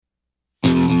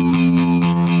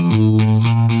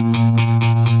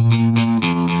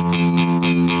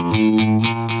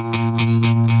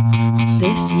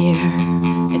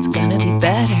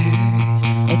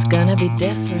gonna be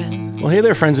different. Well, hey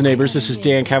there, friends and neighbors. This is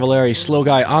Dan Cavallari, slow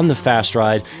guy on the fast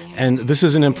ride. And this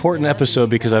is an important episode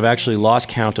because I've actually lost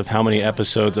count of how many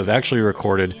episodes I've actually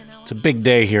recorded. It's a big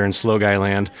day here in Slow Guy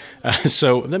Land.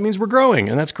 So that means we're growing,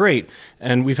 and that's great.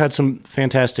 And we've had some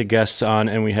fantastic guests on,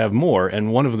 and we have more.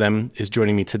 And one of them is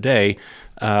joining me today,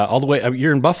 all the way.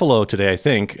 You're in Buffalo today, I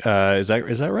think. Is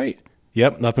that right?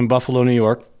 Yep, up in Buffalo, New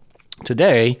York.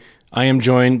 Today, I am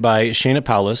joined by Shayna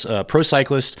Powless, a pro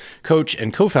cyclist, coach,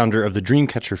 and co-founder of the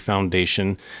Dreamcatcher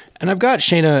Foundation. And I've got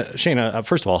Shayna. Shayna,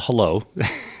 first of all, hello.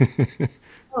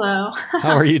 Hello.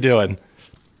 How are you doing?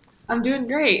 I'm doing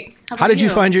great. How did you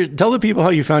tell the people how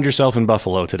you found yourself in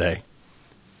Buffalo today?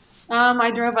 I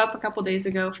drove up a couple days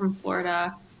ago from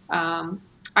Florida. I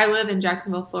live in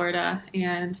Jacksonville, Florida,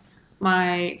 and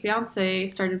my fiance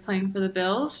started playing for the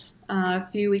Bills a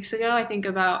few weeks ago. I think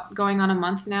about going on a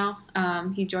month now.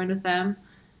 He joined with them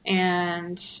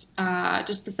and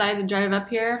just decided to drive up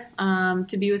here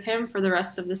to be with him for the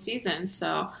rest of the season.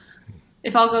 So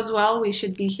if all goes well, we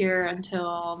should be here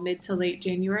until mid to late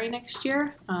January next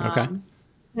year. Okay.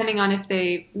 Depending on if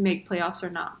they make playoffs or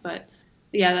not. But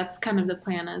yeah, that's kind of the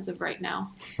plan as of right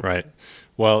now. Right.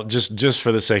 Well, just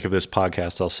for the sake of this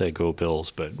podcast, I'll say go Bills,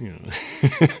 but you know,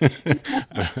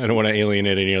 I don't want to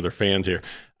alienate any other fans here.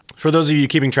 For those of you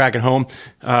keeping track at home,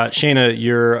 Shayna,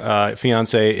 your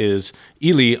fiance is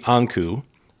Eli Anku.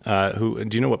 Who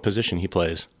do you know what position he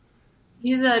plays?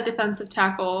 He's a defensive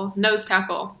tackle, nose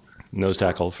tackle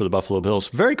for the Buffalo Bills.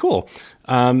 Very cool.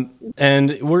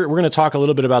 And we're going to talk a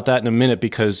little bit about that in a minute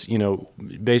because, you know,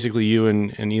 basically you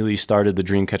and Ely started the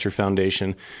Dreamcatcher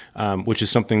Foundation, which is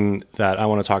something that I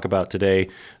want to talk about today.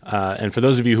 And for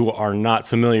those of you who are not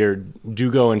familiar, do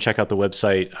go and check out the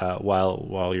website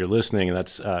while you're listening. And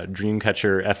that's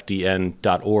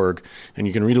dreamcatcherfdn.org. And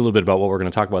you can read a little bit about what we're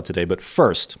going to talk about today. But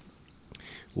first,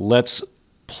 let's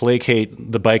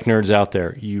placate the bike nerds out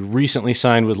there. You recently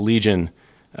signed with Legion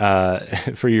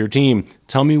for your team.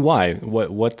 Tell me why.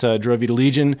 What drove you to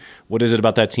Legion? What is it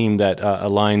about that team that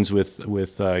aligns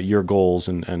with your goals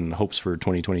and hopes for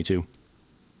 2022?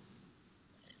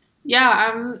 Yeah,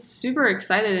 I'm super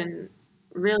excited and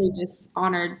really just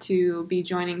honored to be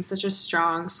joining such a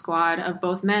strong squad of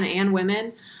both men and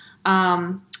women.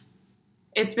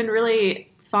 It's been really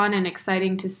fun and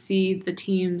exciting to see the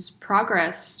team's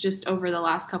progress just over the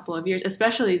last couple of years,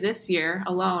 especially this year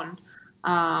alone.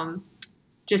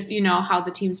 Just, you know, how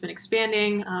the team's been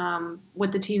expanding,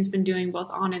 what the team's been doing both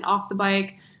on and off the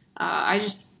bike. I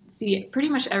just see pretty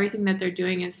much everything that they're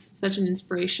doing is such an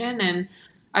inspiration. And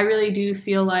I really do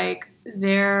feel like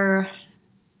their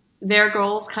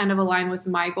goals kind of align with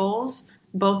my goals,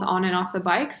 both on and off the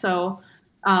bike. So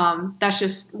that's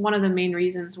just one of the main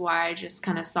reasons why I just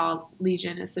kind of saw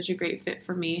Legion as such a great fit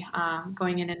for me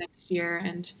going into next year.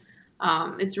 And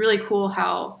it's really cool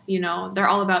how, you know, they're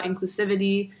all about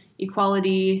inclusivity,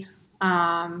 equality,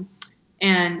 and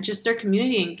just their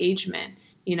community engagement,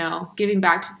 you know, giving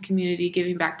back to the community,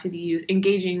 giving back to the youth,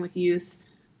 engaging with youth,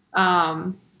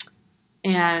 and,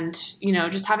 you know,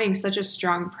 just having such a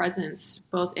strong presence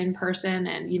both in person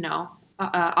and, you know,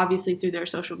 obviously through their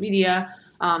social media.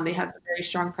 They have a very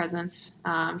strong presence,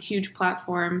 huge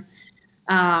platform.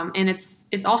 And it's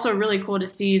also really cool to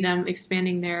see them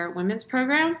expanding their women's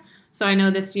program. So I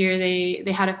know this year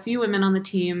they had a few women on the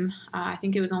team. I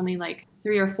think it was only like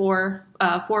 3 or 4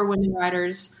 women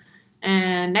riders.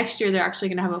 And next year they're actually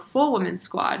going to have a full women's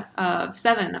squad of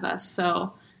 7 of us.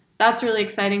 So that's really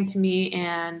exciting to me.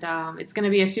 And it's going to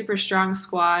be a super strong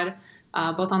squad,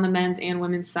 both on the men's and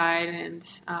women's side.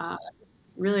 And I'm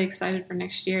really excited for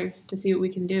next year to see what we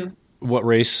can do. What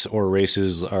race or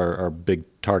races are big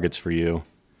targets for you?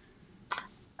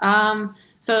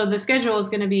 So the schedule is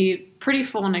going to be pretty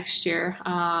full next year.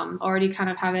 Already kind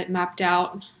of have it mapped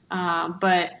out.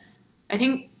 But I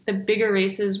think the bigger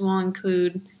races will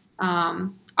include,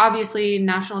 obviously,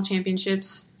 national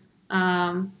championships.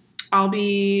 I'll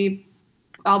be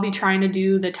trying to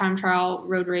do the time trial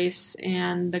road race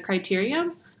and the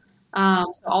criterium.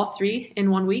 So all 3 in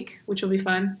 1 week, which will be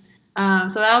fun.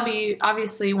 So that'll be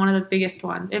obviously one of the biggest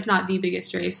ones, if not the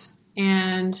biggest race.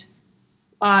 And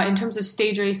in terms of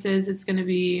stage races, it's going to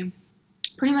be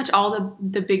pretty much all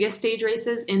the biggest stage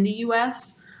races in the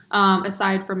U.S.,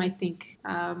 aside from, I think,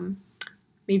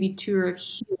 maybe Tour of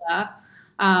Gila.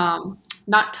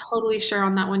 Not totally sure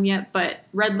on that one yet, but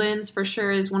Redlands for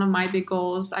sure is one of my big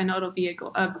goals. I know it'll be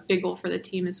a big goal for the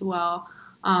team as well.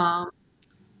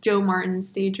 Joe Martin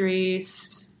stage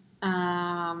race,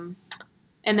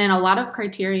 and then a lot of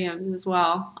criteriums as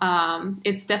well.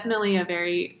 It's definitely a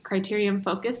very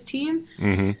criterium-focused team.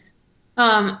 Mm-hmm.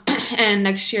 And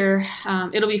next year,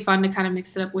 it'll be fun to kind of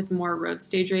mix it up with more road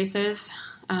stage races.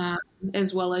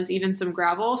 as well as even some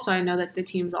gravel. So I know that the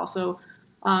team's also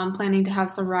planning to have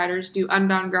some riders do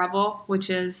Unbound gravel, which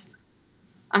is,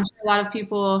 I'm sure a lot of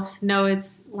people know,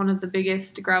 it's one of the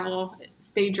biggest gravel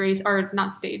stage race, or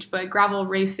not stage, but gravel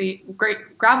races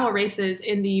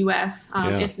in the U.S.,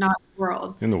 Yeah. if not the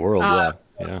world. In the world, yeah.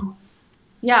 Yeah.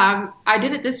 Yeah, I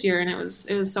did it this year, and it was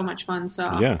so much fun. So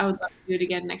Yeah. I would love to do it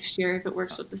again next year if it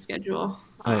works with the schedule.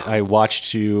 I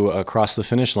watched you across the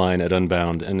finish line at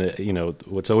Unbound, and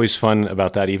what's always fun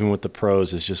about that, even with the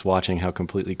pros, is just watching how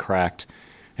completely cracked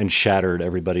and shattered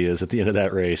everybody is at the end of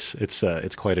that race.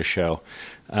 It's quite a show.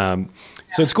 So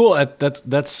it's cool.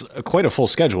 That's quite a full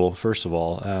schedule, first of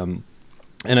all. And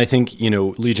I think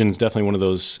Legion's definitely one of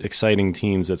those exciting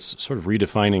teams that's sort of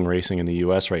redefining racing in the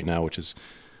U.S. right now, which is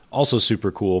also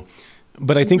super cool.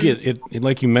 But I think it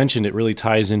like you mentioned, it really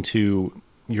ties into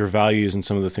your values and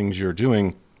some of the things you're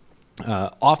doing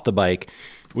off the bike,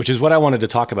 which is what I wanted to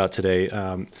talk about today.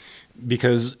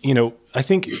 Because, I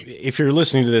think if you're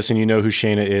listening to this and you know who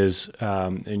Shayna is,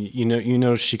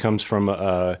 and she comes from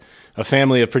a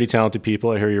family of pretty talented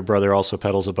people. I hear your brother also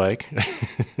pedals a bike.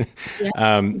 Yes,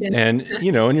 and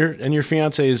your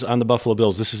fiance is on the Buffalo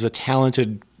Bills. This is a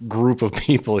talented group of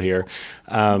people here.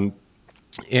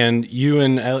 And you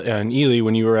and Ely,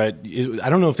 when you were I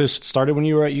don't know if this started when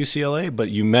you were at UCLA, but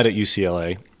you met at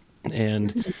UCLA,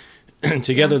 and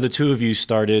together the two of you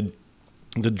started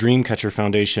the Dreamcatcher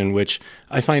Foundation, which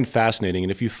I find fascinating.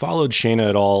 And if you followed Shayna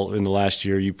at all in the last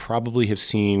year, you probably have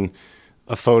seen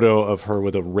a photo of her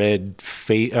with a red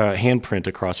handprint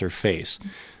across her face,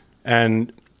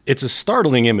 and it's a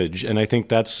startling image. And I think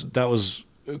that was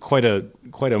quite a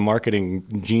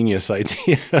marketing genius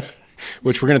idea.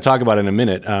 Which we're going to talk about in a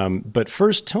minute. But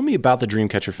first, tell me about the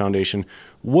Dreamcatcher Foundation.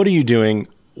 What are you doing?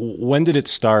 When did it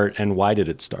start, and why did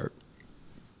it start?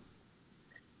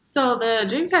 So the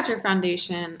Dreamcatcher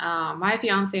Foundation, my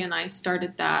fiance and I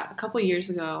started that a couple of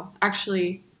years ago.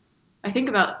 Actually, I think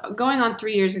about going on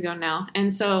 3 years ago now.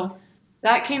 And so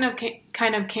that kind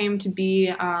of came to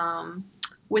be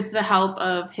with the help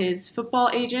of his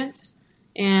football agents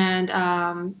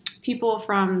and people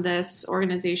from this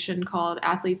organization called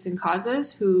Athletes and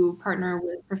Causes, who partner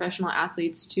with professional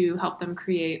athletes to help them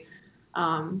create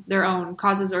their own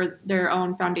causes or their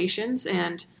own foundations.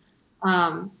 And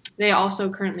they also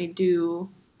currently do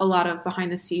a lot of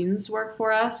behind the scenes work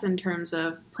for us in terms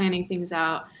of planning things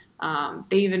out.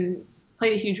 They even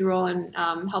played a huge role in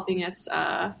helping us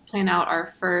plan out our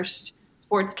first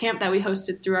sports camp that we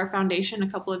hosted through our foundation a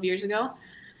couple of years ago.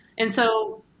 And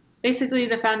so basically,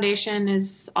 the foundation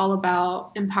is all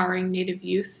about empowering Native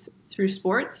youth through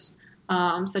sports,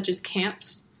 such as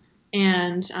camps.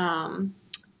 And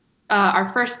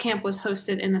our first camp was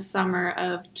hosted in the summer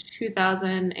of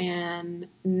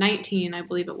 2019, I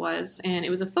believe it was. And it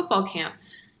was a football camp.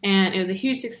 And it was a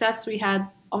huge success. We had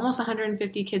almost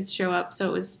 150 kids show up, so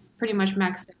it was pretty much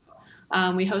maxed out.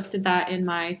 We hosted that in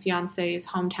my fiance's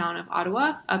hometown of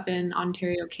Ottawa, up in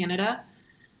Ontario, Canada.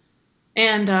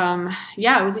 And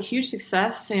it was a huge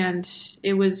success, and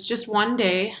it was just one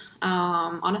day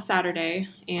on a Saturday,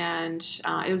 and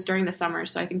it was during the summer,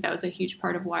 so I think that was a huge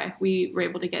part of why we were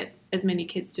able to get as many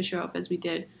kids to show up as we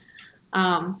did.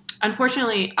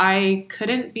 Unfortunately, I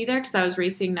couldn't be there because I was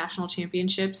racing national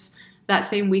championships that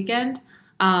same weekend,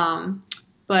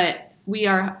 but we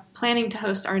are planning to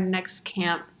host our next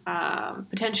camp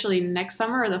potentially next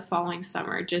summer or the following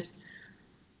summer, just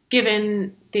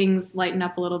given things lighten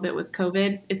up a little bit with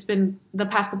COVID. It's been the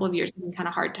past couple of years, it's been kind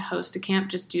of hard to host a camp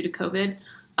just due to COVID.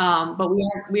 But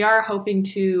we are hoping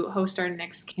to host our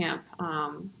next camp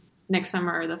next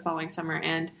summer or the following summer.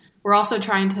 And we're also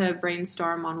trying to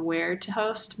brainstorm on where to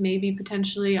host, maybe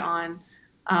potentially on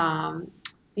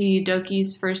the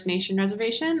Doki's First Nation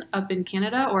Reservation up in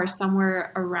Canada or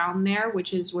somewhere around there,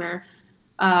 which is where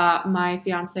my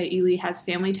fiance Ely has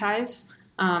family ties.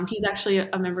 He's actually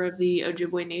a member of the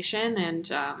Ojibwe Nation,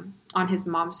 and on his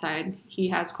mom's side, he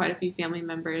has quite a few family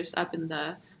members up in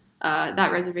the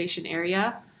that reservation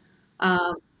area.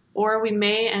 Or we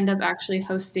may end up actually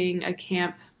hosting a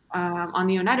camp on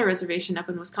the Oneida Reservation up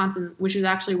in Wisconsin, which is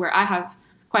actually where I have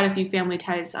quite a few family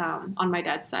ties on my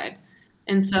dad's side.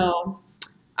 And so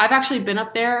I've actually been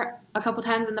up there a couple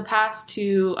times in the past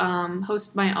to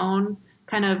host my own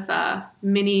kind of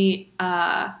mini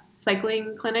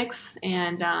cycling clinics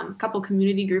and a couple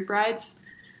community group rides,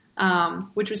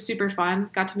 which was super fun.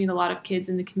 Got to meet a lot of kids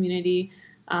in the community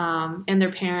and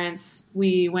their parents.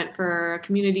 We went for a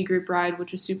community group ride,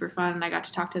 which was super fun. And I got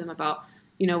to talk to them about,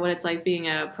 what it's like being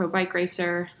a pro bike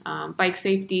racer, bike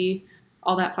safety,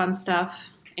 all that fun stuff.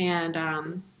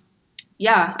 And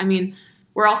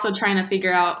we're also trying to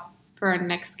figure out for our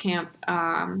next camp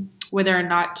whether or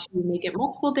not to make it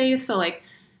multiple days. So like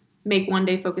make one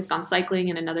day focused on cycling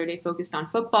and another day focused on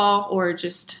football, or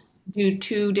just do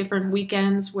 2 different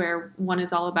weekends where one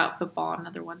is all about football and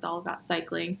another one's all about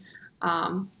cycling.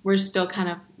 We're still kind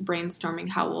of brainstorming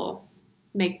how we'll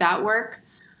make that work.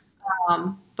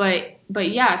 But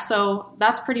yeah, so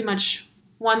that's pretty much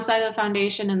one side of the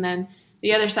foundation, and then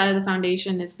the other side of the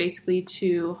foundation is basically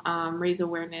to raise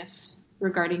awareness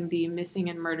regarding the missing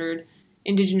and murdered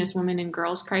Indigenous women and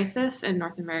girls crisis in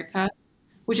North America,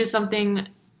 which is something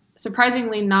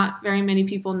surprisingly not very many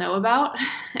people know about.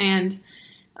 And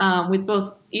with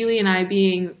both Ely and I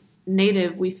being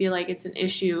Native, we feel like it's an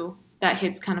issue that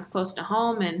hits kind of close to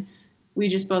home, and we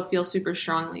just both feel super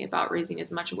strongly about raising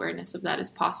as much awareness of that as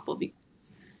possible,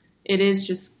 because it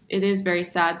is very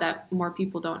sad that more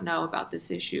people don't know about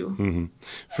this issue. Mm-hmm.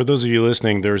 For those of you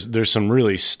listening, there's some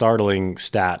really startling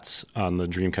stats on the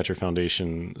Dreamcatcher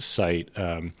Foundation site.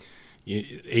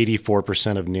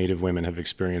 84% of Native women have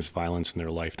experienced violence in their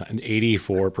lifetime.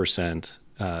 84%.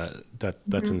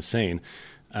 That's insane.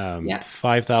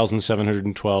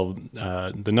 5,712,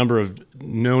 the number of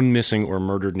known missing or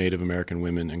murdered Native American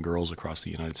women and girls across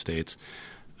the United States.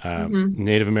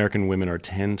 Native American women are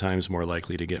 10 times more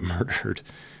likely to get murdered.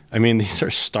 I mean, these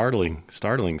are startling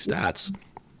stats.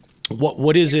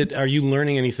 What is it? Are you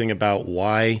learning anything about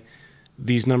why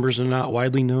these numbers are not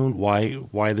widely known?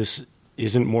 Why this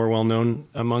isn't more well known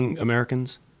among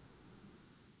Americans?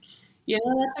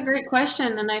 That's a great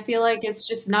question. And I feel like it's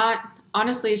just not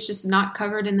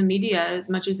covered in the media as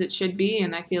much as it should be.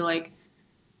 And I feel like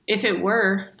if it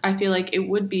were, I feel like it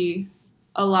would be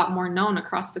a lot more known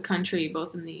across the country,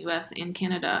 both in the US and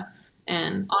Canada.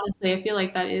 And honestly, I feel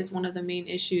like that is one of the main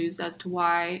issues as to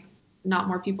why not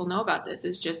more people know about this,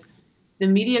 is just the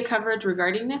media coverage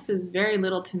regarding this is very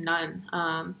little to none.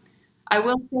 I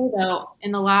will say, though,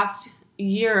 in the last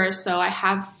year or so, I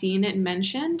have seen it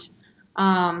mentioned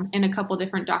in a couple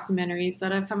different documentaries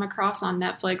that I've come across on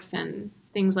Netflix and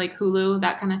things like Hulu,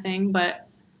 that kind of thing. But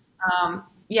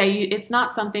it's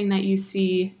not something that you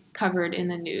see covered in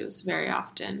the news very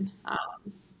often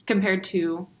compared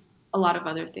to a lot of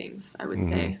other things, I would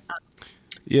say.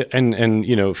 Yeah, and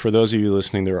for those of you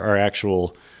listening, there are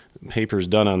actual papers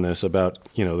done on this about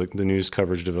the news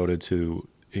coverage devoted to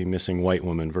a missing white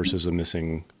woman versus a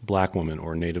missing black woman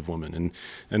or Native woman,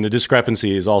 and the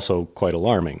discrepancy is also quite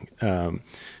alarming.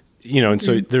 And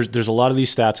so there's a lot of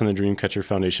these stats on the Dreamcatcher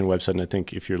Foundation website, and I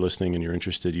think if you're listening and you're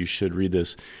interested, you should read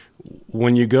this.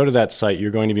 When you go to that site,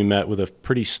 you're going to be met with a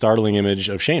pretty startling image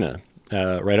of Shayna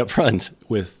right up front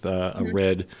with a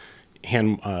red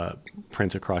hand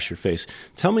print across your face.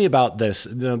 Tell me about this.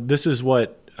 This is one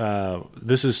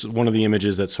of the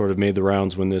images that sort of made the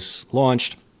rounds when this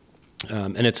launched,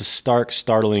 and it's a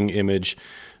startling image.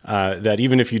 That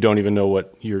even if you don't even know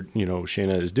what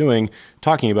Shayna is doing,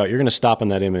 talking about, you're going to stop on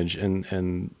that image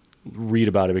and read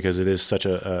about it because it is such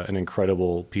an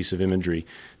incredible piece of imagery.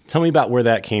 Tell me about where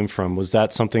that came from. Was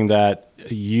that something that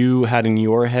you had in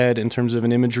your head in terms of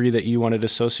an imagery that you wanted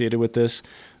associated with this?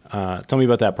 Tell me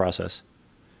about that process.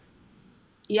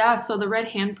 Yeah, so the red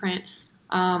handprint,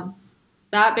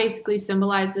 that basically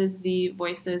symbolizes the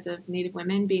voices of Native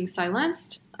women being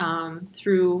silenced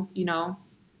through,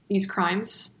 these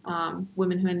crimes,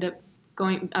 women who end up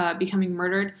becoming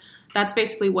murdered. That's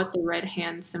basically what the red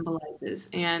hand symbolizes.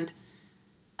 And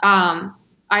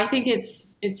I think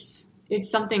it's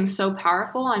something so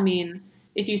powerful. I mean,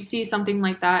 if you see something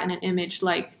like that in an image,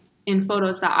 like in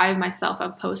photos that I myself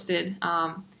have posted,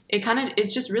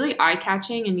 it's just really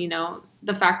eye-catching. And,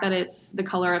 the fact that the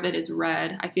color of it is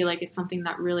red, I feel like it's something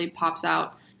that really pops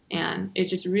out and it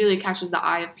just really catches the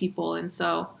eye of people. And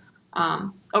so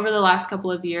over the last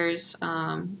couple of years,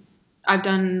 I've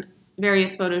done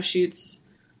various photo shoots.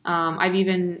 I've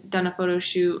even done a photo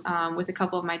shoot with a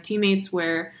couple of my teammates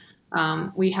where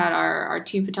we had our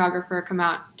team photographer come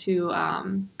out to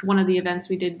one of the events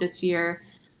we did this year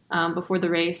before the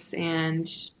race and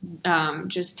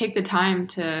just take the time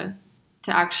to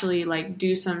actually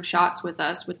do some shots with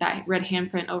us with that red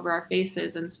handprint over our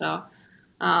faces. And so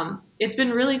it's been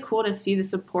really cool to see the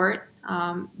support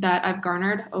that I've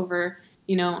garnered over,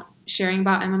 sharing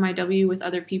about MMIW with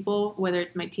other people, whether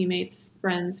it's my teammates,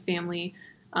 friends, family.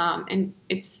 And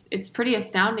it's pretty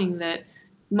astounding that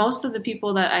most of the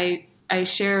people that I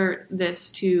share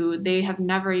this to, they have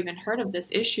never even heard of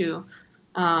this issue.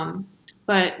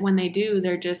 But when they do,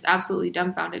 they're just absolutely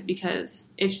dumbfounded because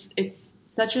it's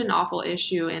such an awful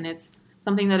issue and it's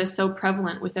something that is so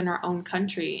prevalent within our own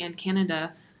country and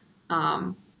Canada.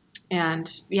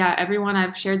 And yeah, everyone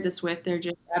I've shared this with, they're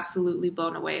just absolutely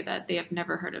blown away that they have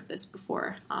never heard of this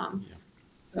before. And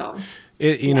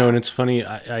it's funny.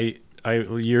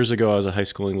 years ago I was a high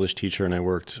school English teacher, and I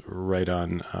worked right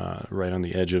on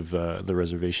the edge of the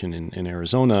reservation in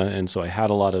Arizona, and so I had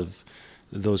a lot of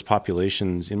those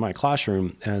populations in my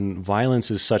classroom, and violence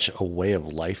is such a way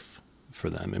of life for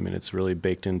them. I mean, it's really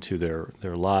baked into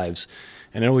their lives,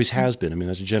 and it always has been. I mean,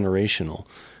 that's generational.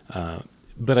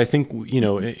 But I think,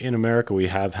 in America we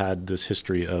have had this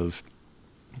history of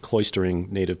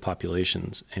cloistering native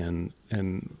populations and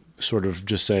sort of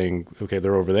just saying, okay,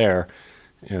 they're over there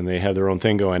and they have their own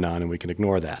thing going on and we can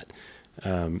ignore that.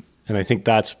 And I think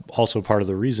that's also part of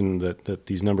the reason that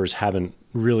these numbers haven't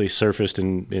really surfaced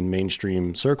in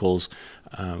mainstream circles.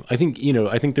 I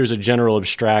think there's a general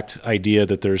abstract idea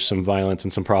that there's some violence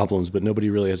and some problems, but nobody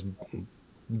really has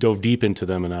dove deep into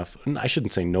them enough. And I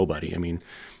shouldn't say nobody. I mean,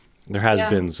 there has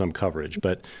been some coverage,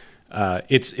 but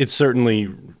it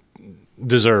certainly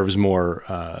deserves more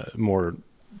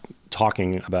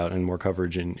talking about and more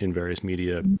coverage in various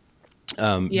media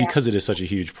because it is such a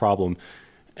huge problem.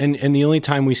 And the only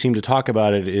time we seem to talk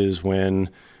about it is when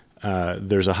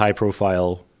there's a high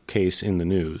profile case in the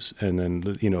news, and then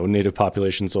native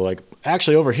populations are like,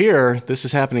 actually over here this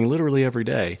is happening literally every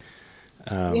day.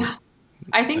 I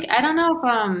don't know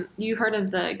if you heard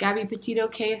of the Gabby Petito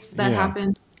case that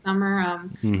happened this summer.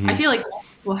 I feel like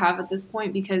most people have at this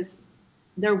point because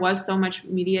there was so much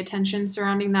media attention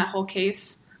surrounding that whole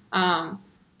case.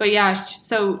 But yeah,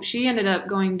 so she ended up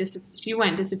she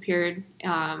went disappeared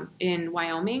in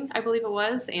Wyoming, I believe it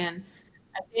was. And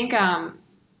I think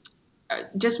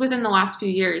just within the last few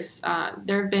years,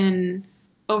 there have been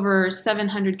over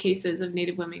 700 cases of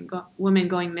Native women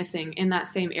going missing in that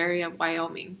same area of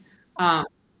Wyoming. And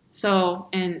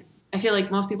I feel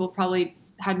like most people probably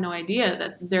had no idea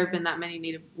that there have been that many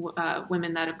Native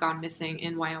women that have gone missing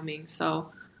in Wyoming.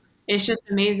 So it's just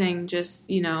amazing, just,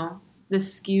 the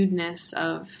skewedness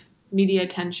of media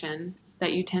attention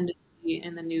that you tend to see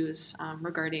in the news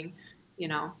regarding,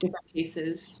 different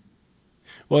cases.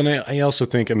 Well, and I also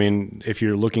think, I mean, if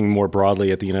you're looking more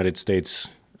broadly at the United States,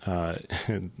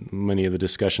 many of the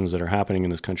discussions that are happening in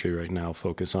this country right now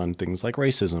focus on things like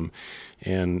racism,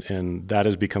 and that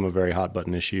has become a very hot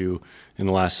button issue in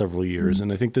the last several years. Mm-hmm.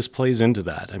 And I think this plays into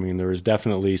that. I mean, there is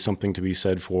definitely something to be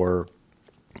said for,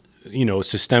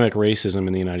 systemic racism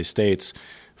in the United States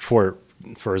for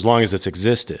as long as it's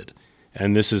existed.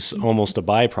 And this is almost a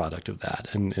byproduct of that.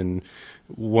 And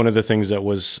one of the things that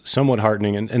was somewhat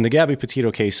heartening, and the Gabby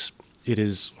Petito case, it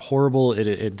is horrible.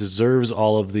 It deserves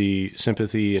all of the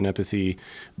sympathy and empathy.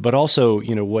 But also,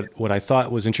 what I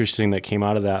thought was interesting that came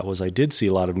out of that was I did see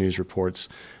a lot of news reports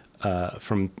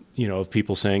from, of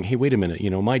people saying, hey, wait a minute,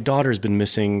 my daughter's been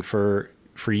missing for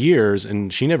years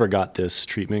and she never got this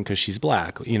treatment because she's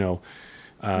Black,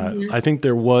 I think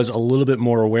there was a little bit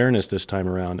more awareness this time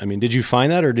around. I mean, did you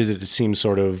find that, or did it seem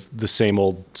sort of the same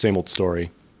old story?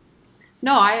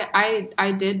 No,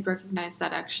 I did recognize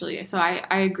that, actually. So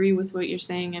I agree with what you're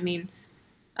saying. I mean,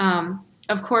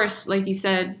 of course, like you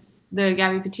said, the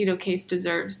Gabby Petito case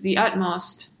deserves the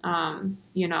utmost,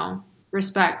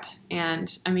 respect.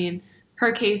 And I mean,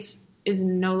 her case is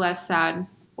no less sad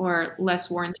or less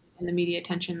warranted in the media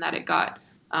attention that it got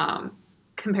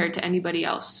compared to anybody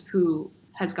else who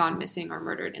has gone missing or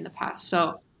murdered in the past.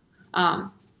 So, but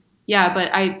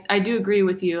I do agree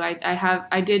with you.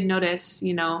 I did notice,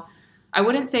 I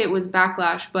wouldn't say it was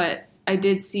backlash, but I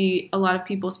did see a lot of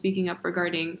people speaking up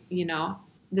regarding,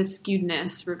 the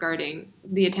skewedness regarding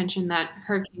the attention that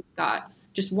her case got.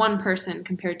 Just one person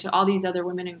compared to all these other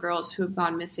women and girls who have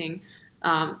gone missing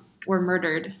or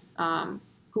murdered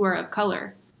who are of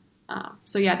color.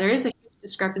 There is a huge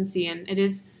discrepancy, and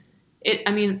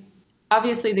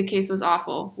obviously the case was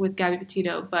awful with Gabby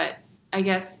Petito, but I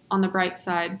guess on the bright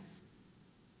side,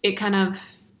 it kind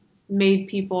of made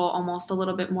people almost a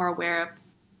little bit more aware of,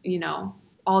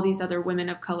 all these other women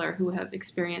of color who have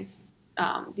experienced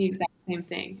the exact same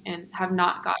thing and have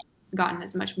not gotten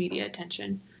as much media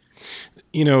attention.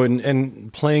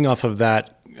 And playing off of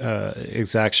that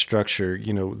exact structure,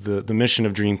 the mission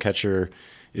of Dreamcatcher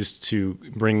is to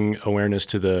bring awareness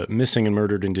to the missing and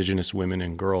murdered Indigenous women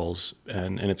and girls,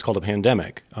 and it's called a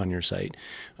pandemic on your site.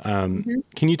 Can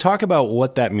you talk about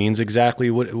what that means exactly?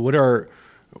 What are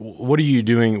you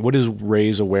doing? What does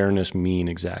raise awareness mean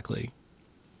exactly?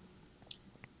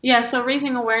 Yeah, so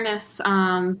raising awareness,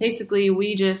 basically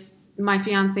my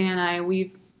fiance and I,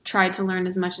 we've tried to learn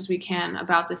as much as we can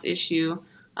about this issue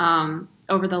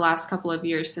over the last couple of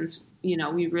years since,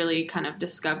 we really kind of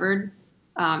discovered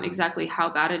exactly how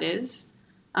bad it is.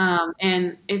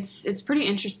 And it's pretty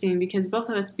interesting because both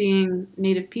of us being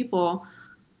Native people,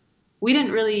 we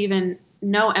didn't really even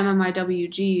know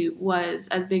MMIWG was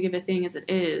as big of a thing as it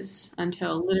is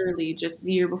until literally just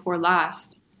the year before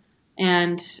last.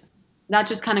 And that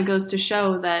just kind of goes to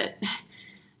show that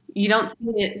you don't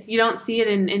see it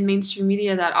in mainstream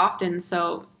media that often.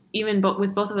 So even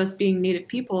with both of us being Native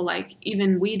people, like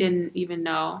even we didn't even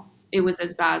know it was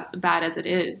as bad as it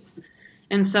is.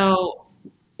 And so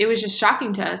it was just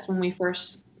shocking to us when we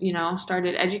first,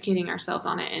 started educating ourselves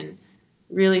on it and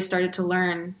really started to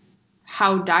learn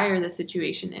how dire the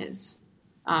situation is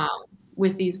um,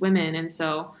 with these women. And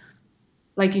so,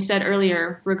 like you said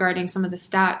earlier regarding some of the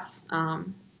stats,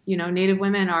 Native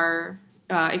women are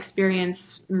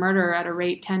experience murder at a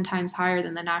rate 10 times higher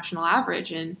than the national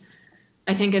average. And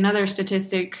I think another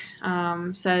statistic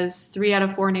says 3 out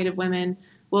of 4 Native women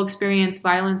will experience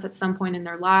violence at some point in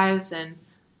their lives. And,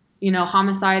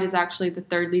 homicide is actually the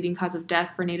third leading cause of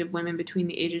death for Native women between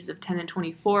the ages of 10 and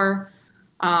 24,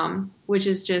 which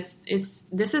is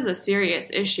this is a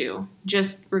serious issue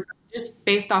just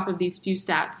based off of these few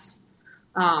stats.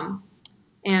 Um,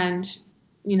 and,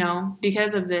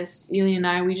 because of this, Ely and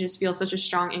I, we just feel such a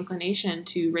strong inclination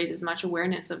to raise as much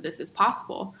awareness of this as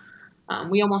possible.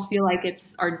 We almost feel like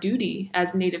it's our duty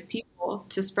as Native people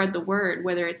to spread the word,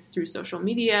 whether it's through social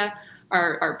media,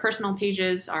 our personal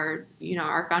pages, our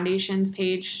foundation's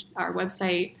page, our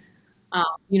website,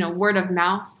 word of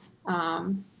mouth.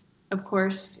 Of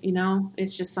course,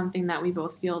 it's just something that we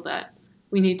both feel that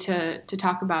we need to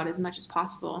talk about as much as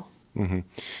possible. Mm-hmm.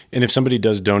 And if somebody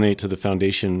does donate to the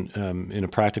foundation, in a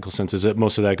practical sense, is it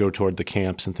most of that go toward the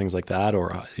camps and things like that,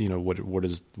 or what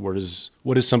is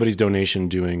somebody's donation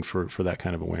doing for that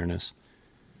kind of awareness?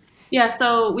 Yeah,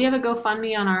 so we have a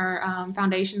GoFundMe on our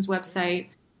foundation's website,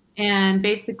 and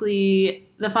basically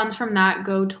the funds from that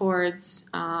go towards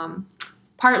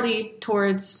partly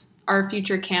towards our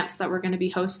future camps that we're going to be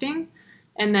hosting,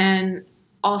 and then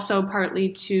also partly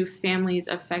to families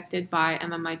affected by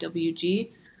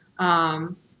MMIWG.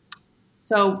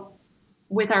 So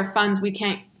with our funds,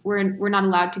 we're not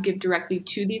allowed to give directly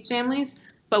to these families,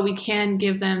 but we can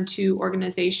give them to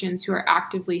organizations who are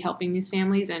actively helping these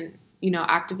families and,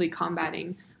 actively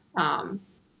combating, the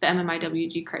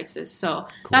MMIWG crisis. So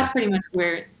cool. That's pretty much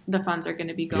where the funds are going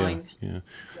to be going. Yeah.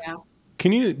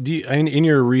 Can in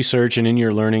your research and in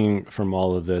your learning from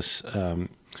all of this,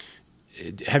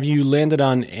 have you landed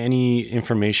on any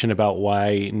information about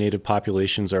why Native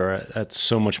populations are at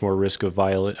so much more risk of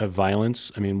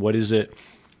violence? I mean, what is it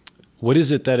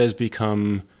that has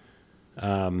become?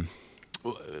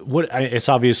 It's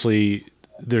obviously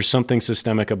there's something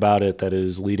systemic about it that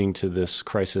is leading to this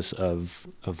crisis of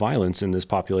violence in this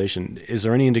population. Is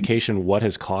there any indication what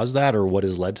has caused that or what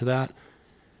has led to that?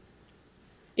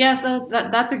 Yeah, so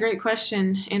that's a great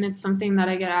question, and it's something that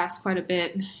I get asked quite a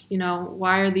bit.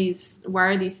 Why are these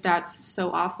stats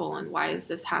so awful, and why is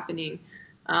this happening?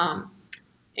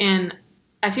 And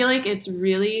I feel like it's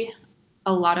really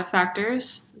a lot of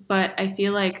factors, but I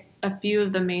feel like a few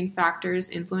of the main factors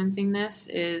influencing this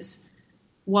is,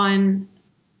 one,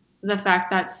 the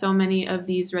fact that so many of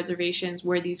these reservations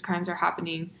where these crimes are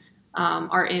happening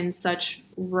are in such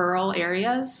rural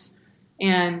areas,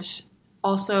 and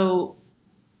also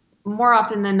more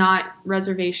often than not,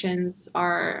 reservations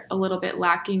are a little bit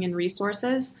lacking in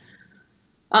resources.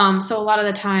 So a lot of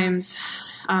the times,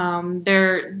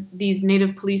 these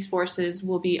Native police forces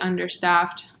will be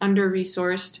understaffed,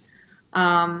 under-resourced,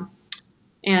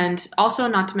 and also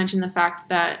not to mention the fact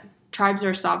that tribes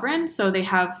are sovereign, so they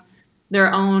have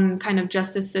their own kind of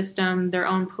justice system, their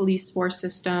own police force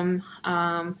system,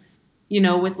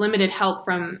 with limited help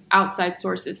from outside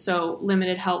sources. So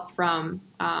limited help from,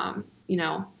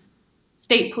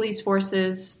 state police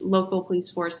forces, local police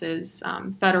forces,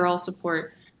 federal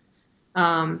support,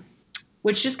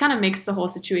 which just kind of makes the whole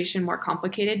situation more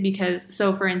complicated because,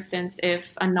 so for instance,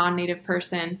 if a non-Native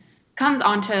person comes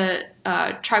onto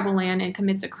tribal land and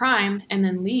commits a crime and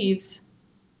then leaves,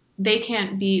 they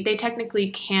technically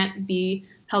can't be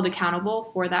held accountable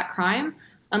for that crime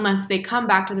unless they come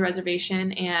back to the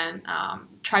reservation and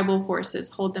tribal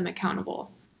forces hold them accountable.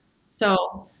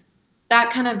 So that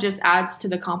kind of just adds to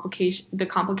the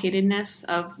complicatedness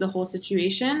of the whole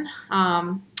situation.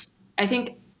 I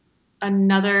think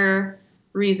another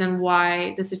reason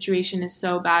why the situation is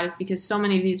so bad is because so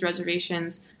many of these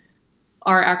reservations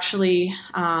are actually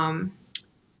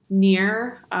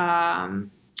near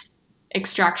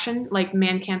extraction, like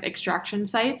man camp extraction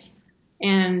sites.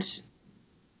 And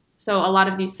so a lot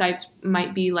of these sites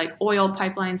might be like oil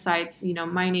pipeline sites,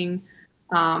 mining,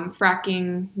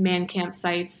 fracking, man camp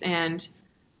sites. And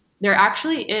there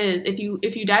actually is, if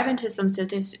you dive into some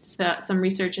statistics, some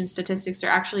research and statistics, there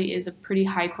actually is a pretty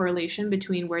high correlation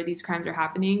between where these crimes are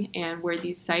happening and where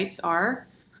these sites are.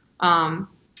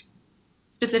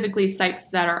 Specifically sites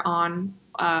that are on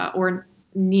or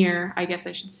near, I guess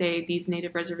I should say, these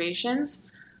native reservations,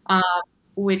 um,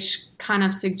 which kind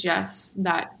of suggests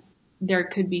that there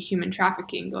could be human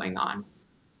trafficking going on.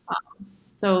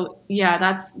 So yeah,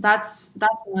 that's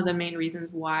one of the main reasons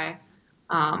why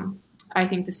um, I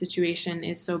think the situation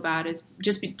is so bad is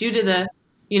just due to the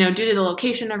due to the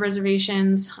location of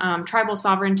reservations, tribal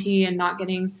sovereignty, and not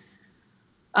getting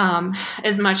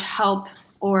as much help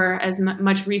or as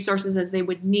much resources as they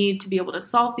would need to be able to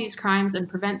solve these crimes and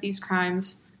prevent these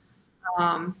crimes.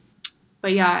 Um,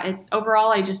 but yeah,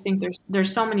 overall, I just think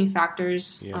there's so many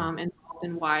factors Yeah. involved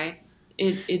in why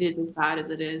it is as bad as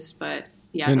it is. But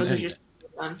yeah, And, those are and just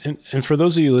fun. and for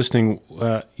those of you listening,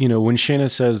 when Shayna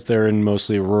says they're in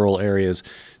mostly rural areas,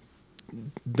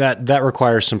 that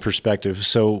requires some perspective.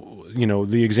 So,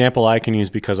 the example I can use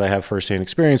because I have firsthand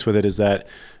experience with it is that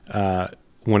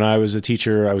when I was a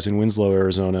teacher, I was in Winslow,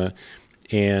 Arizona,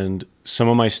 and some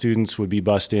of my students would be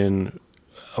bussed in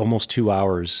almost 2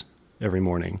 hours every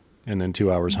morning and then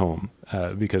 2 hours home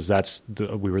because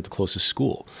we were the closest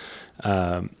school.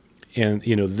 And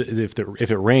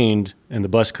if it rained and the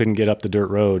bus couldn't get up the dirt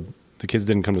road, the kids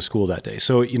didn't come to school that day.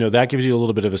 So that gives you a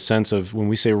little bit of a sense of when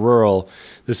we say rural,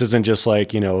 this isn't just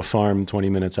like a farm 20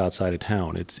 minutes outside of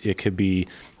town. It could be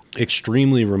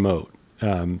extremely remote.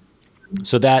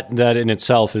 So that in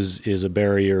itself is a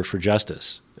barrier for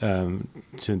justice.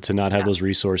 To not have those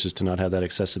resources, to not have that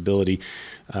accessibility.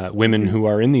 Women who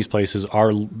are in these places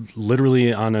are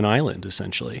literally on an island,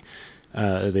 essentially.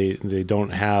 They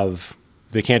don't have.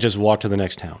 They can't just walk to the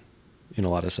next town, in a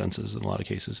lot of senses, in a lot of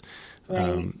cases.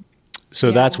 Right.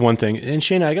 That's one thing. And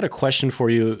Shayna, I got a question for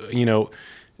you.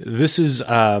 This is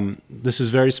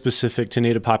very specific to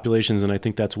Native populations, and I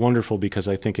think that's wonderful because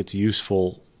I think it's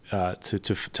useful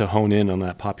to hone in on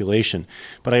that population.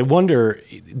 But I wonder,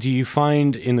 do you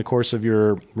find in the course of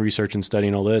your research and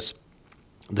studying all this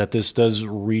that this does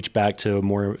reach back to a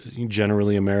more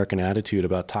generally American attitude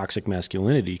about toxic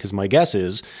masculinity? Because my guess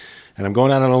is, and I'm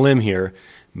going out on a limb here,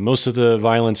 most of the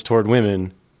violence toward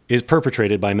women is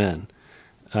perpetrated by men.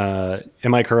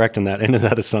 Am I correct in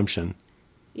that assumption?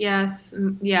 Yes.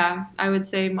 Yeah. I would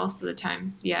say most of the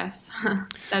time, yes.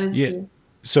 That is true.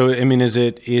 So, I mean,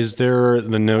 is there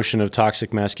the notion of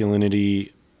toxic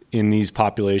masculinity in these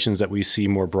populations that we see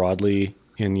more broadly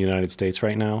in the United States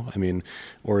right now? I mean,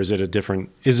 or is it a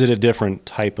different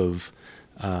type of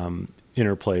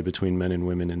interplay between men and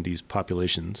women in these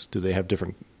populations? Do they have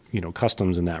different,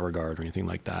 customs in that regard or anything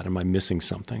like that? Am I missing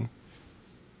something?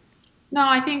 No,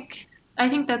 I think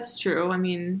that's true. I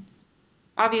mean,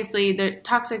 obviously, the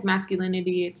toxic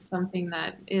masculinity, it's something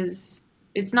that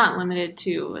it's not limited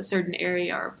to a certain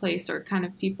area or place or kind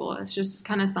of people. It's just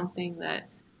kind of something that,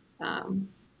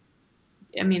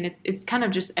 it's kind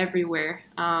of just everywhere.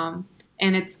 And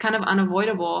it's kind of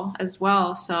unavoidable as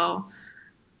well. So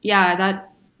yeah,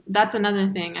 that's another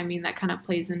thing. I mean, that kind of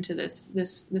plays into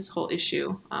this whole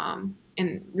issue.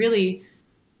 And really,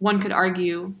 one could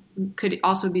argue could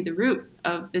also be the root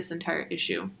of this entire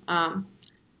issue.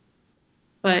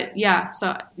 But yeah,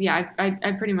 so yeah,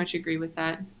 I pretty much agree with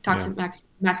that. Toxic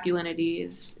masculinity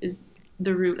is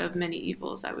the root of many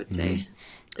evils, I would say.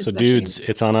 Mm-hmm. So dudes,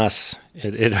 it's on us.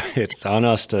 It's on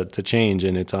us to change,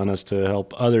 and it's on us to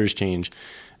help others change.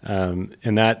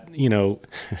 And that,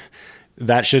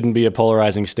 that shouldn't be a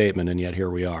polarizing statement, and yet here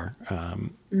we are.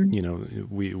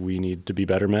 We need to be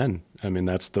better men. I mean,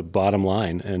 that's the bottom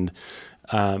line. And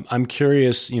I'm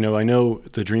curious, I know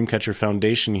the Dreamcatcher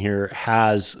Foundation here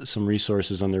has some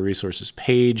resources on their resources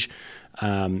page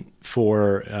there's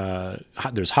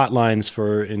hotlines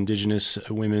for Indigenous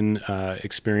women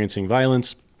experiencing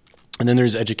violence. And then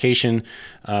there's education,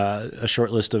 a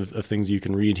short list of things you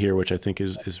can read here, which I think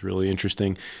is really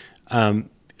interesting.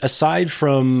 Aside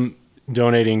from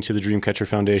donating to the Dreamcatcher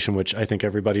Foundation, which I think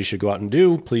everybody should go out and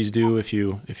do, please do if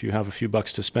you have a few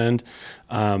bucks to spend.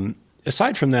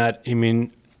 Aside from that, I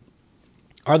mean,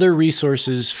 are there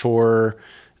resources for,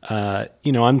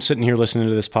 I'm sitting here listening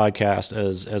to this podcast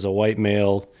as a white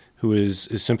male who is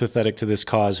sympathetic to this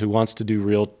cause, who wants to do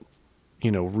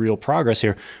real progress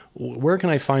here. Where can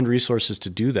I find resources to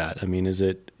do that? I mean, is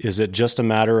it just a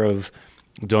matter of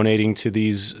donating to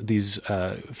these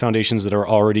foundations that are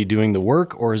already doing the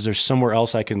work, or is there somewhere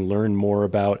else I can learn more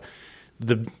about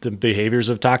the behaviors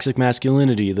of toxic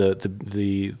masculinity, the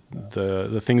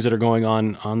things that are going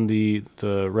on the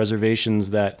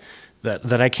reservations that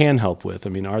I can help with?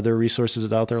 I mean, are there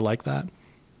resources out there like that?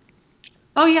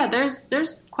 Oh yeah,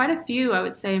 there's quite a few, I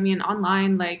would say. I mean,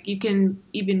 online, like you can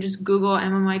even just Google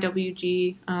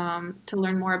MMIWG to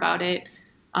learn more about it.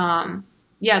 I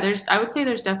would say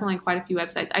there's definitely quite a few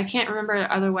websites. I can't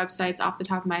remember other websites off the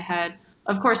top of my head,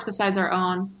 of course, besides our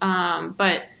own.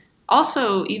 But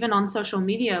also, even on social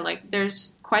media, like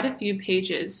there's quite a few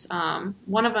pages.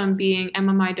 One of them being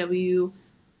MMIW,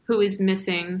 who is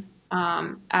missing,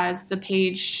 as the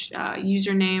page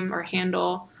username or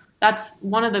handle. That's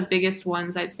one of the biggest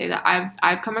ones I'd say that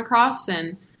I've come across,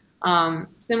 and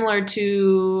similar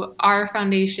to our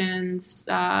foundation's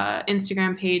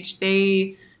Instagram page,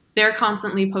 they're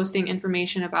constantly posting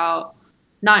information about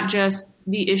not just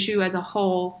the issue as a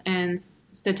whole and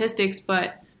statistics,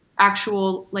 but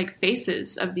actual like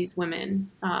faces of these women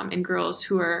and girls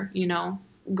who are,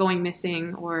 going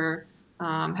missing or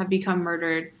have become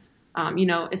murdered,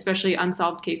 especially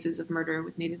unsolved cases of murder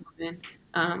with Native women.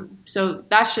 So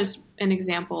that's just an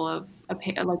example of a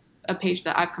page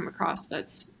that I've come across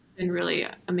that's been really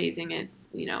amazing at,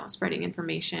 spreading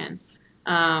information.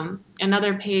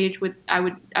 Another page I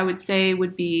would say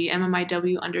would be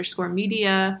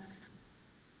MMIW_media,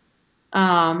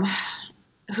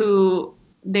 who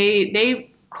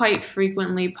they quite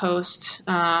frequently post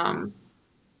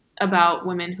about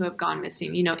women who have gone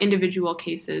missing, individual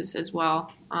cases as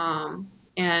well.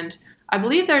 And I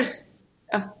believe there's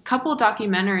a couple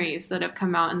documentaries that have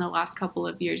come out in the last couple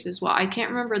of years as well. I can't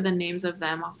remember the names of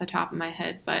them off the top of my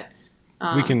head, but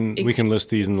we can list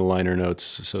these in the liner notes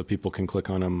so people can click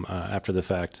on them after the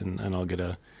fact, and I'll get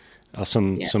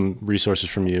some resources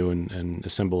from you and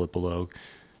assemble it below.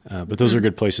 But those are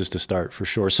good places to start for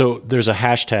sure. So there's a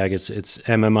hashtag. It's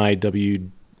MMIW.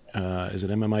 Is it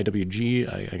MMIWG?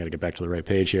 I got to get back to the right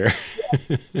page here.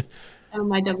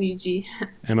 MMIWG.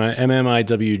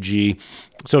 MMIWG.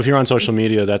 So if you're on social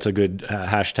media, that's a good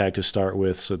hashtag to start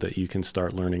with so that you can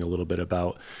start learning a little bit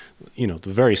about, the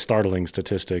very startling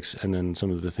statistics and then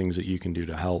some of the things that you can do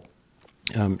to help.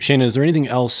 Shayna, is there anything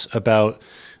else about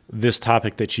this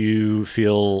topic that you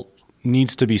feel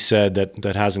needs to be said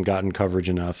that hasn't gotten coverage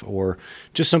enough, or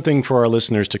just something for our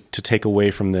listeners to take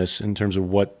away from this in terms of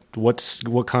what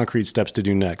concrete steps to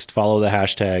do next? Follow the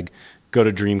hashtag, go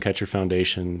to Dreamcatcher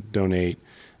Foundation, donate.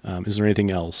 Is there anything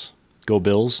else? Go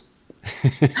Bills.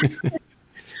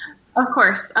 Of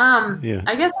course.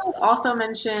 I guess I would also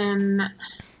mention,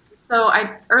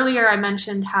 earlier I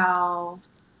mentioned how,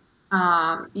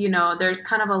 there's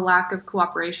kind of a lack of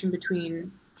cooperation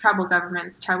between tribal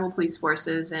governments, tribal police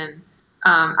forces, and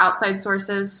outside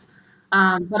sources.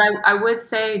 But I would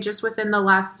say just within the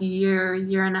last year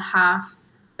and a half,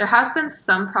 there has been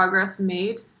some progress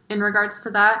made in regards to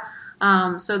that.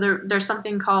 So there's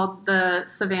something called the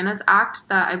Savannah's Act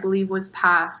that I believe was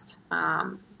passed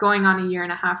going on a year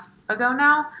and a half ago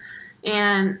now.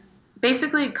 And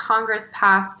basically Congress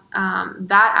passed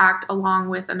that act along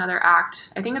with another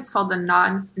act. I think it's called the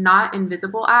Not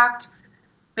Invisible Act,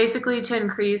 basically to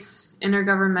increase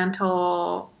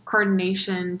intergovernmental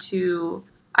coordination to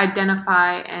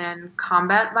identify and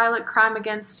combat violent crime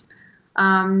against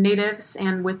natives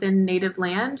and within native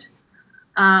land.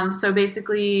 So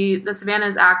basically, the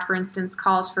Savannah's Act, for instance,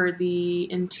 calls for the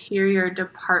Interior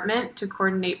Department to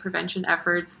coordinate prevention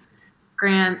efforts,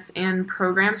 grants, and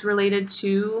programs related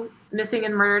to missing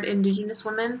and murdered Indigenous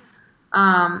women.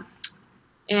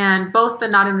 And both the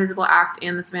Not Invisible Act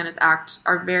and the Savannah's Act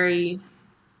are they're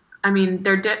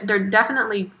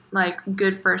definitely like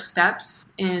good first steps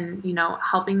in,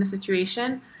 helping the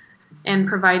situation and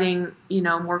providing,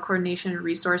 more coordination and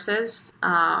resources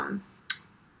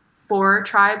for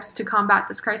tribes to combat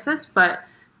this crisis. But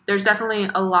there's definitely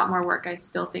a lot more work I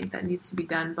still think that needs to be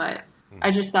done. But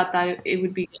I just thought that it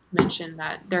would be good to mention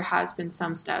that there has been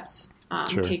some steps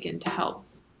taken to help.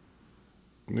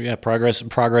 Yeah,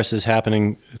 progress is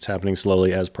happening. It's happening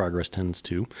slowly, as progress tends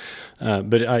to.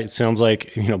 But it sounds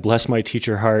like, bless my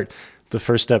teacher heart, the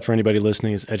first step for anybody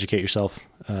listening is educate yourself.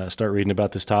 Start reading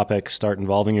about this topic. Start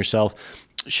involving yourself.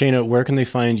 Shayna, where can they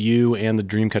find you and the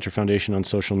Dreamcatcher Foundation on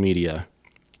social media?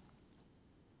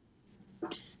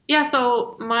 Yeah,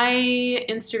 so my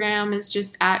Instagram is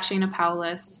just at Shayna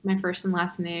Powless, my first and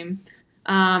last name.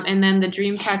 And then the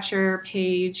Dreamcatcher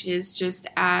page is just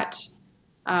at,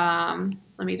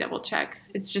 let me double check.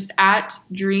 It's just at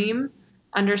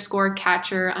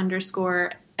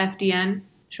dream_catcher_FDN,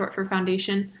 short for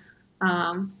foundation.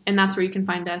 And that's where you can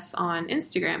find us on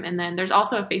Instagram. And then there's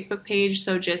also a Facebook page.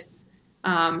 So just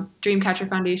Dreamcatcher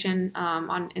Foundation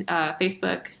on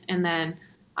Facebook. And then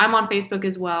I'm on Facebook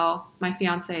as well. My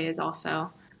fiance is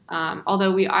also.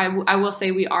 Although I will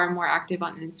say we are more active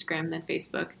on Instagram than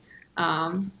Facebook.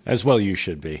 As well you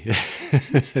should be.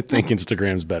 I think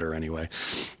Instagram's better anyway.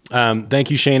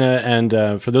 Thank you, Shayna. And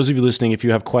for those of you listening, if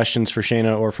you have questions for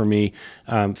Shayna or for me,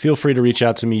 feel free to reach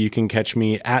out to me. You can catch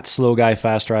me at Slow Guy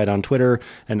Fast Ride on Twitter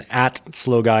and at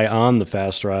Slow Guy on the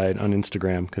Fast Ride on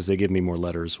Instagram, because they give me more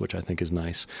letters, which I think is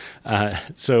nice.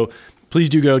 So please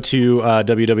do go to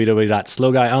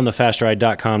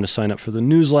www.slowguyonthefastride.com to sign up for the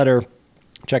newsletter.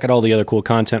 Check out all the other cool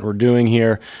content we're doing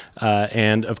here.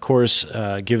 And, of course,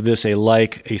 give this a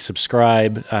like, a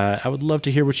subscribe. I would love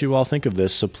to hear what you all think of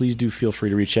this, so please do feel free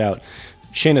to reach out.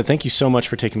 Shayna, thank you so much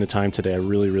for taking the time today. I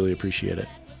really, really appreciate it.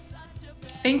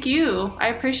 Thank you. I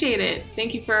appreciate it.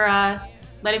 Thank you for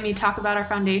letting me talk about our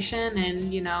foundation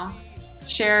and,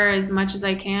 share as much as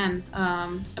I can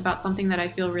about something that I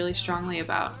feel really strongly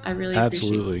about. I really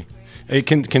appreciate it.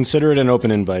 Consider it an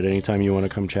open invite anytime you want to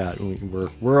come chat.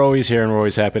 We're always here and we're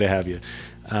always happy to have you.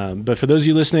 But for those of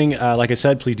you listening, like I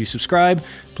said, please do subscribe.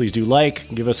 Please do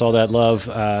like. Give us all that love.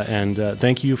 And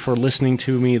thank you for listening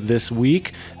to me this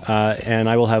week. And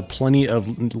I will have plenty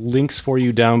of links for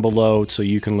you down below so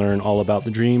you can learn all about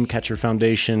the Dreamcatcher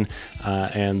Foundation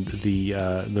and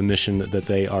the mission that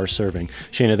they are serving.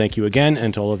 Shayna, thank you again.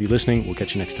 And to all of you listening, we'll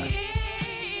catch you next time.